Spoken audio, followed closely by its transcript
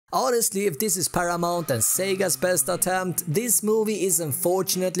Honestly, if this is Paramount and Sega's best attempt, this movie is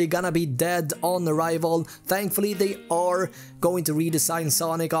unfortunately gonna be dead on arrival. Thankfully, they are going to redesign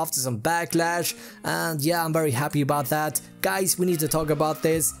Sonic after some backlash, and yeah, I'm very happy about that. Guys, we need to talk about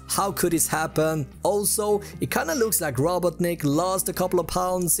this. How could this happen? Also, it kinda looks like Robotnik lost a couple of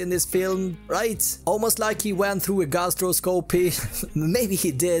pounds in this film, right? Almost like he went through a gastroscopy. Maybe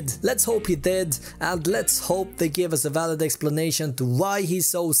he did. Let's hope he did, and let's hope they give us a valid explanation to why he's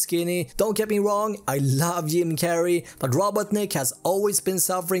so skinny. Don't get me wrong, I love Jim Carrey, but Robotnik has always been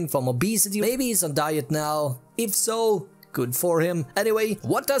suffering from obesity. Maybe he's on diet now. If so, good for him. Anyway,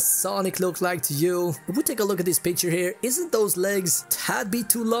 what does Sonic look like to you? If we take a look at this picture here, isn't those legs tad bit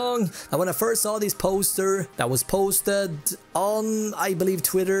too long? Now, when I first saw this poster that was posted on, I believe,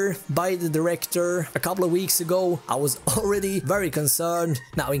 Twitter by the director a couple of weeks ago, I was already very concerned.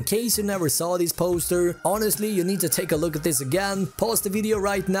 Now, in case you never saw this poster, honestly, you need to take a look at this again. Pause the video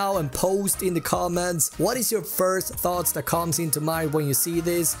right now and post in the comments what is your first thoughts that comes into mind when you see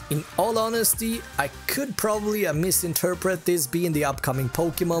this. In all honesty, I could probably misinterpret this being the upcoming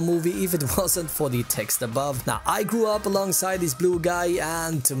Pokemon movie if it wasn't for the text above. Now, I grew up alongside this blue guy,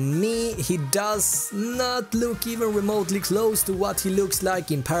 and to me, he does not look even remotely close to what he looks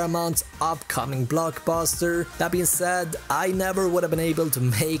like in Paramount's upcoming blockbuster. That being said, I never would have been able to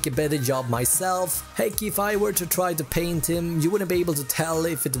make a better job myself. Heck, if I were to try to paint him, you wouldn't be able to tell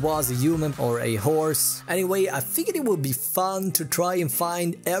if it was a human or a horse. Anyway, I figured it would be fun to try and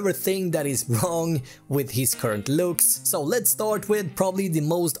find everything that is wrong with his current looks. So let's start with probably the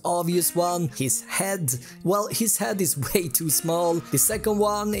most obvious one, his head. Well, his head is way too small. The second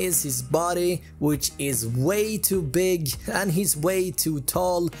one is his body, which is way too big, and he's way too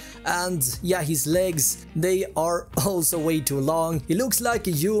tall. And yeah, his legs, they are also way too long. He looks like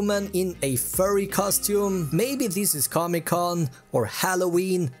a human in a furry costume. Maybe this is Comic-Con or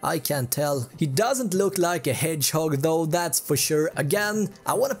Halloween, I can't tell. He doesn't look like a hedgehog though, that's for sure. Again,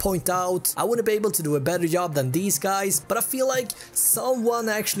 I want to point out, I wouldn't be able to do a better job than these guys, but I feel like someone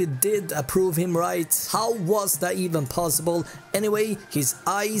actually did approve him right. How was that even possible? Anyway, his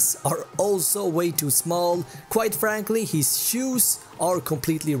eyes are also way too small. Quite frankly, his shoes are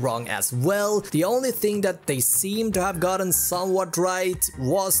completely wrong as well. The only thing that they seem to have gotten somewhat right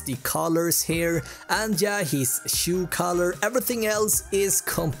was the colors here, and yeah, his shoe color. Everything else is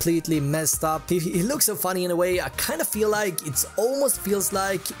completely messed up. He looks so funny in a way. I kind of feel like it almost feels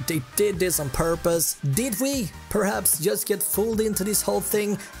like they did this on purpose. Did we perhaps just get fooled into this whole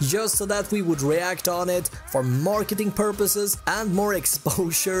thing just so that we would react on it for marketing purposes and more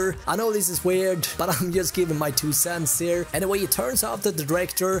exposure? I know this is weird, but I'm just giving my 2 cents here. Anyway, it turns out that the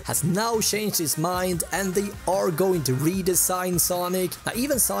director has now changed his mind and they are going to redesign Sonic. Now,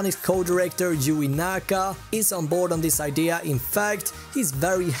 even Sonic's co-director Yui Naka is on board on this idea. In fact, he's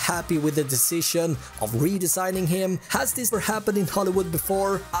very happy with the decision of redesigning him. Has this ever happened in Hollywood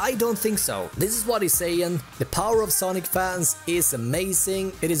before? I don't think so. This is what he's saying: the power of Sonic fans is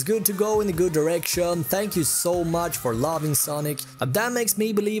amazing. It is good to go in a good direction. Thank you so much for loving Sonic. Now, that makes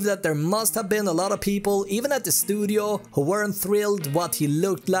me believe that there must have been a lot of people, even at the studio, who weren't thrilled what he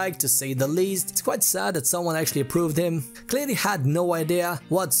looked like, to say the least. It's quite sad that someone actually approved him. Clearly had no idea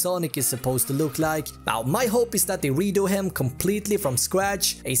what Sonic is supposed to look like. Now, my hope is that they redo him completely from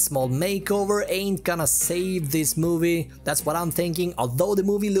scratch. A small makeover ain't gonna save this movie. That's what I'm thinking, although the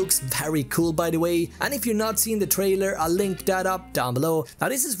movie looks very cool, by the way. And if you're not seeing the trailer, I'll link that up down below. Now,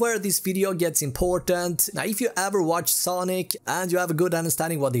 this is where this video gets important. Now, if you ever watch Sonic and you have a good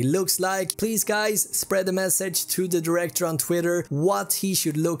understanding what he looks like, please guys, spread the message to the director on Twitter what he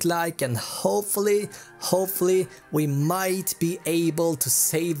should look like, and hopefully we might be able to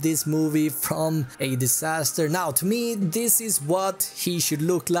save this movie from a disaster. Now, to me, this is what he should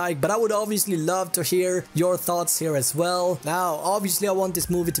look like, but I would obviously love to hear your thoughts here as well. Now, obviously I want this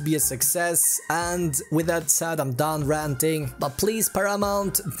movie to be a success, and with that said, I'm done ranting. But please,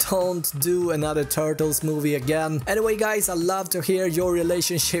 Paramount, don't do another Turtles movie again. Anyway guys, I'd love to hear your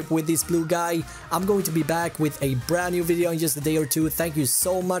relationship with this blue guy. I'm going to be back with a brand new video in just a day or two. Thank you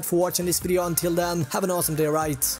so much for watching this video. Until then, have an awesome day, right?